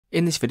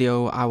In this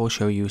video, I will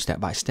show you step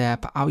by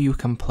step how you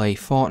can play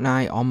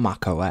Fortnite on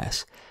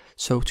macOS.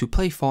 So to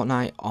play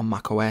Fortnite on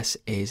macOS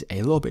is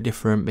a little bit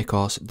different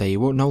because they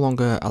will no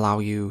longer allow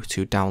you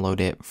to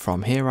download it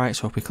from here, right?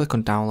 So if we click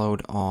on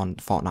download on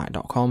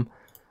Fortnite.com,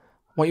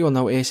 what you will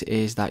notice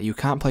is that you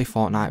can't play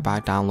Fortnite by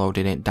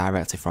downloading it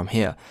directly from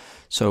here.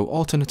 So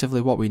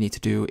alternatively, what we need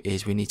to do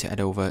is we need to head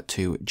over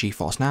to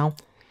GeForce Now.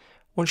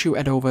 Once you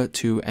head over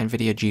to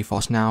NVIDIA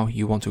GeForce Now,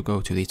 you want to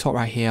go to the top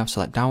right here,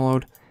 select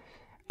download.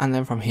 And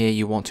then from here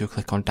you want to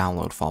click on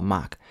download for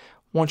Mac.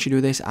 Once you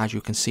do this, as you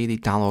can see, the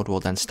download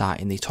will then start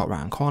in the top right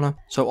hand corner.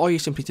 So all you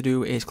simply to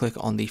do is click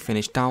on the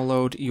finish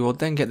download. You will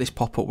then get this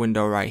pop-up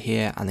window right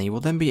here, and then you will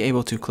then be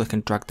able to click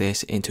and drag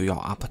this into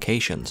your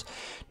applications.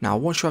 Now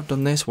once you have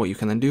done this, what you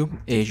can then do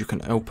is you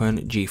can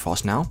open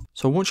GeForce Now.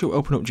 So once you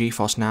open up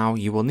GeForce Now,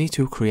 you will need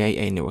to create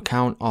a new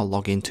account or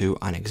log into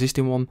an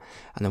existing one.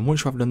 And then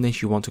once you have done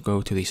this, you want to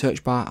go to the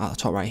search bar at the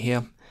top right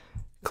here,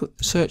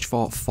 search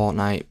for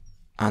Fortnite.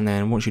 And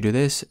then once you do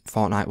this,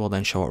 Fortnite will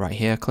then show up right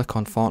here. Click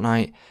on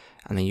Fortnite,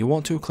 and then you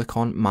want to click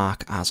on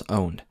Mark as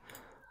Owned.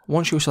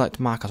 Once you select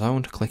Mark as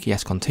Owned, click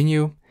Yes,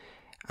 Continue.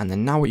 And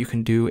then now what you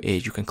can do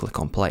is you can click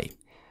on Play.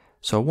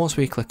 So once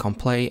we click on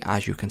Play,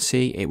 as you can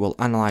see, it will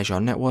analyze your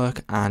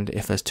network. And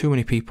if there's too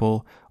many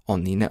people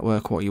on the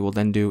network, what you will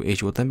then do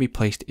is you will then be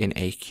placed in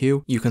a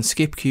queue. You can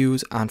skip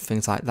queues and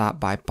things like that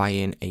by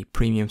buying a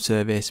premium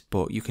service,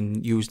 but you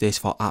can use this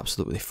for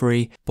absolutely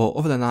free. But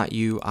other than that,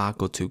 you are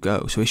good to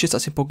go. So it's just that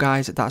simple,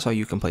 guys. That's how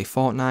you can play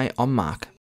Fortnite on Mac.